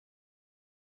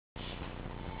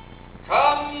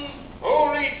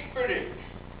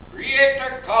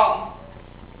Mediator, come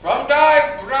from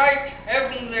thy bright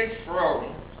heavenly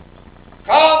throne.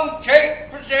 Come,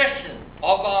 take possession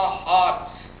of our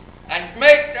hearts, and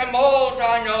make them all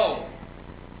thine own.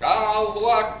 Thou who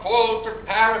art called the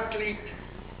Paraclete,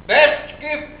 best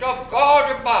gift of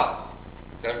God above,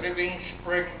 the living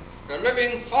spring, the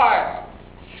living fire,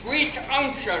 sweet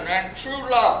unction and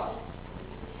true love.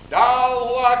 Thou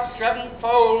who art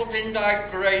sevenfold in thy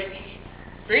grace,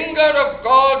 finger of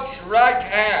God's right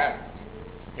hand,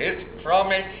 his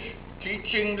promise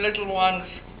teaching little ones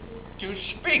to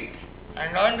speak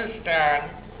and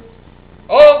understand.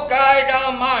 O guide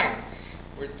our minds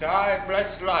with thy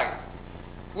blessed light,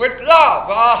 with love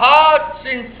our hearts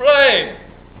inflame,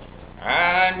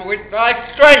 and with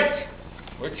thy strength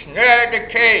which ne'er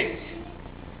decays,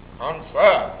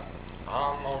 confirm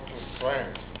our mortal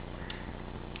frame.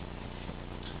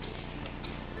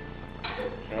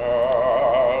 The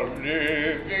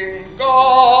living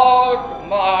God,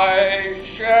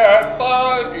 my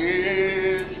shepherd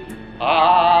is,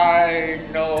 I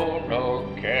know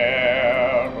no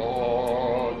care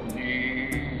or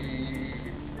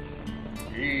need.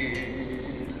 He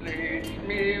leads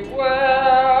me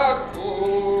where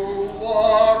cool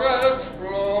waters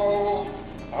flow,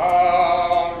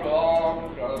 along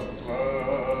the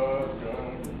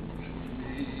verdant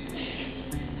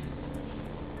sea,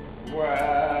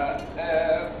 where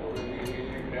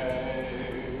every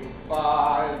day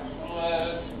by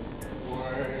pleasant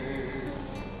way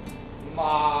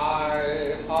my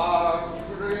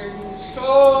hungering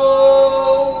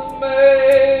soul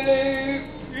may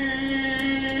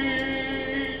feed.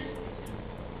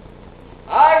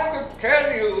 I could tell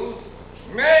you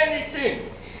many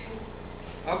things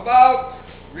about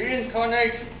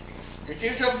reincarnation. It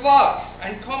is a vast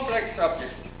and complex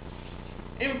subject,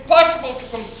 impossible to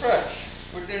compress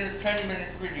within a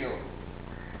 10-minute video.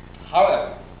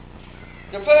 However,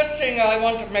 the first thing I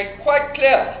want to make quite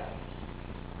clear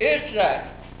is that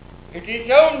it is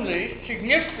only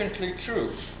significantly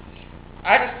true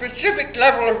at a specific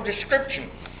level of description.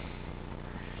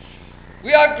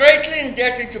 We are greatly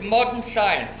indebted to modern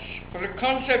science for the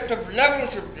concept of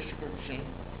levels of description,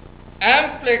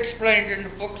 amply explained in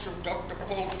the books of Dr.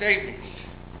 Paul Davies.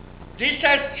 This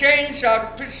has changed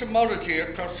our epistemology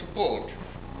across the board.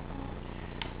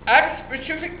 At a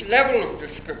specific level of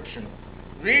description,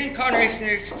 reincarnation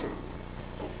is true.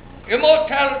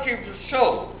 Immortality of the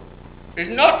soul is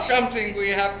not something we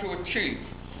have to achieve.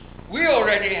 We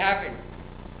already have it.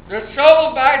 The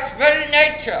soul, by its very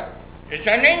nature, is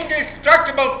an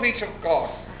indestructible piece of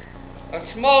God, a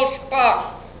small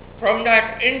spark from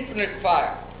that infinite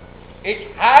fire.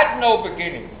 It had no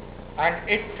beginning, and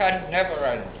it can never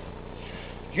end.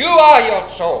 You are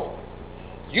your soul.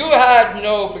 You had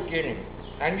no beginning,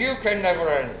 and you can never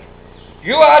end.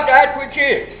 You are that which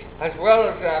is, as well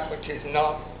as that which is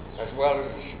not, as well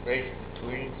as the space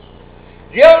between.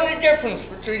 The only difference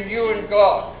between you and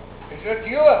God is that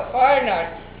you are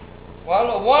finite, while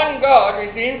the one God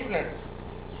is infinite.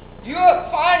 You are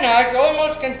finite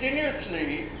almost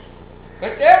continuously,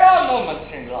 but there are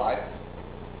moments in life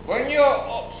when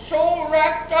you're so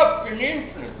wrapped up in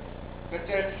infinite that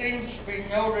there seems to be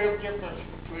no real difference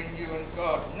between you and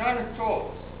God, none at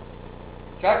all.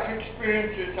 Such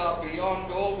experiences are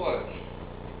beyond all words.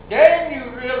 Then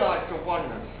you realize the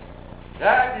oneness.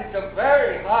 That is the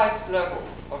very highest level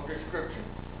of description.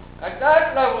 At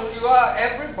that level you are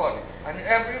everybody, and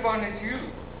everyone is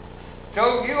you.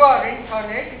 So you are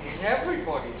incarnated in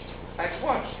everybody at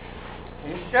once,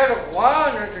 instead of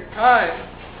one at a time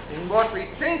in what we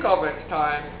think of as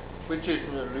time, which is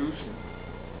an illusion.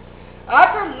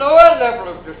 At a lower level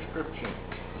of description,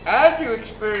 as you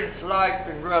experience life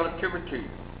in relativity,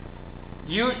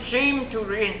 you seem to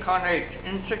reincarnate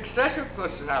in successive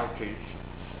personalities,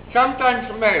 sometimes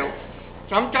male,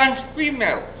 sometimes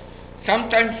female,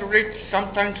 sometimes rich,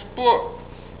 sometimes poor,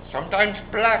 sometimes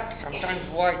black, sometimes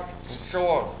white, and so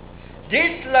on.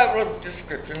 This level of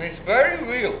description is very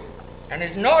real and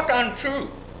is not untrue,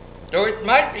 though it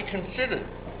might be considered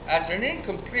as an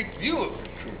incomplete view of the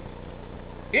truth.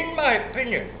 In my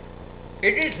opinion,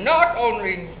 it is not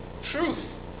only truth,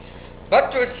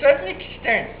 but to a certain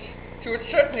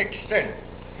extent,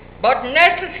 but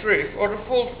necessary for the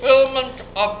fulfillment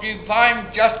of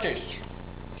divine justice.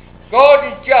 God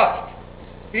is just.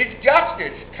 His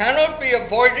justice cannot be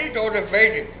avoided or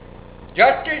evaded.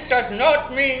 Justice does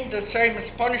not mean the same as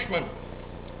punishment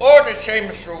or the same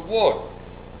as reward,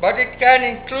 but it can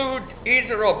include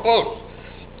either or both.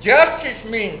 Justice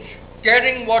means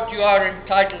getting what you are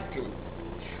entitled to.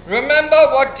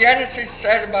 Remember what Genesis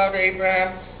said about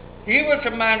Abraham? He was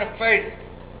a man of faith,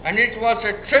 and it was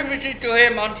attributed to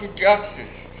him unto justice.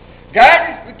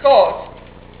 That is because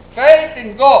faith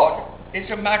in God is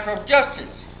a matter of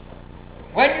justice.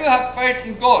 When you have faith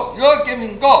in God, you're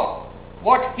giving God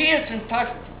what He is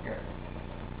entitled to get.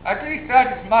 At least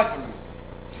that is my belief.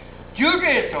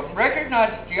 Judaism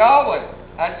recognizes Yahweh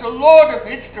as the Lord of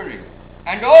history,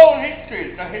 and all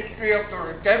history is the history of the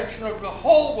redemption of the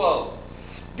whole world.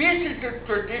 This is the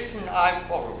tradition I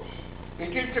follow.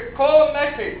 It is the core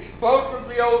message both of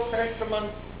the Old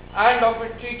Testament and of the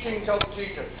teachings of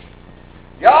Jesus.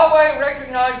 Yahweh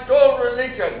recognized all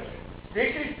religions.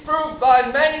 This is proved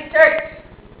by many texts,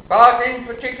 but in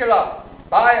particular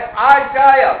by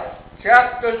Isaiah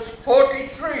chapters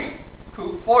 43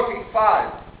 to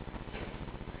 45.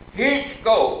 His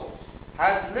goal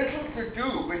has little to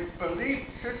do with belief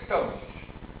systems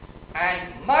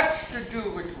and much to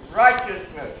do with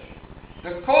righteousness.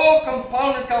 The core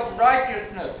component of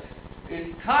righteousness is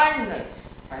kindness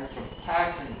and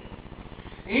compassion.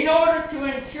 In order to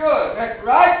ensure that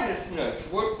righteousness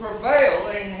would prevail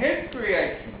in His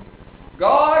creation,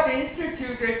 God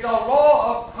instituted the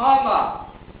law of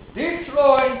karma. This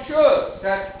law ensures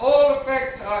that all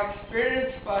effects are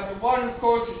experienced by the one who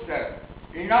causes them.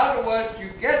 In other words, you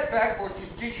get back what you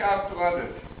dish out to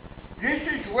others. This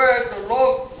is where the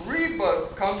law of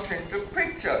rebirth comes into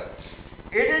picture.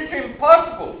 It is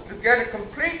impossible to get a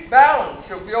complete balance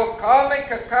of your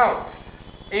karmic account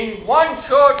in one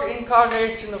short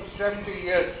incarnation of 70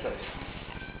 years.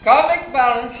 Karmic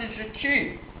balance is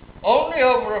achieved only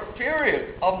over a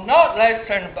period of not less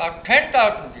than about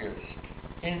 10,000 years,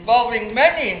 involving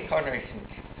many incarnations.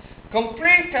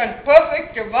 Complete and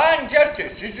perfect divine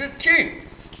justice is achieved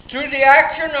through the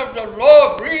action of the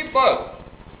law of rebirth,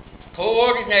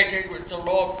 coordinated with the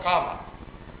law of karma.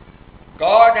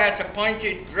 God has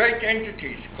appointed great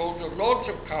entities called the Lords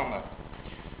of Karma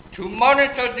to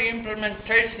monitor the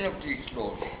implementation of these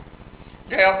laws.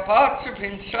 They are parts of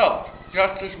Himself,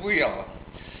 just as we are.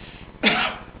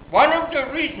 One of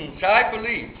the reasons I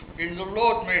believe in the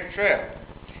Lord Maitreya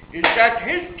is that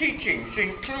His teachings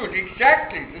include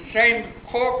exactly the same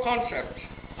core concepts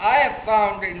I have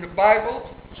found in the Bible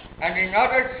and in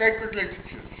other sacred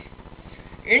literatures.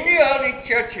 In the early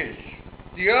churches,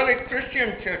 the early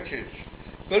Christian churches,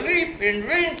 belief in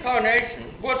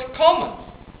reincarnation was common.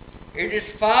 It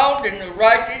is found in the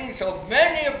writings of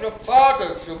many of the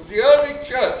fathers of the early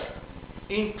church,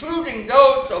 including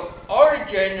those of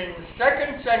Origen in the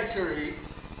 2nd century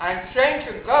and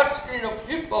St. Augustine of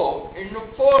Hippo in the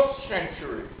 4th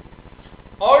century.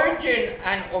 Origen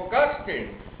and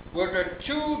Augustine were the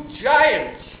two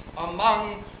giants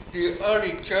among the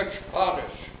early church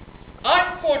fathers.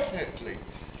 Unfortunately,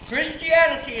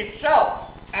 Christianity itself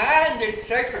and its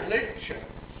sacred literature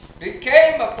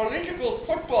became a political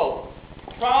football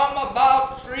from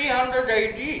about 300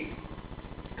 AD.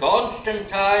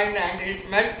 Constantine and his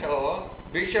mentor,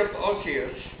 Bishop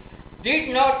Osius,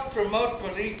 did not promote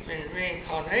belief in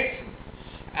reincarnation,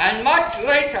 and much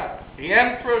later the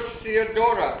Empress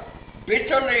Theodora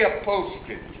bitterly opposed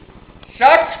it.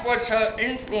 Such was her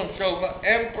influence over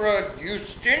Emperor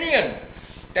Justinian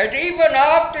that even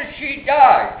after she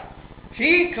died,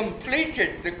 he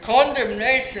completed the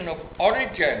condemnation of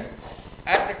Origen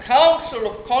at the Council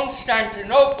of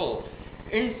Constantinople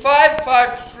in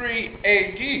 553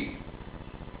 AD.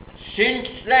 Since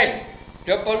then,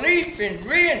 the belief in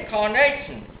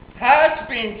reincarnation has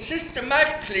been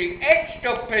systematically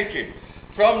extirpated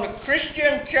from the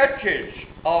Christian churches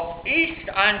of East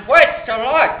and West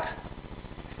alike.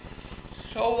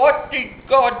 So what did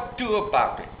God do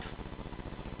about it?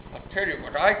 I'll tell you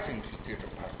what I think He did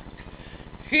about it.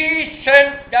 He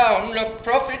sent down the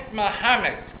Prophet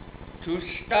Muhammad to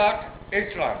start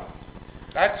Islam.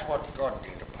 That's what God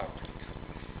did about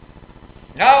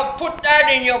it. Now put that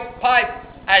in your pipe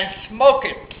and smoke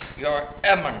it, Your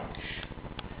Eminence.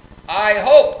 I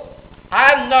hope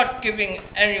I'm not giving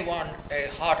anyone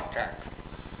a heart attack.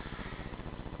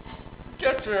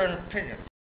 Just an opinion.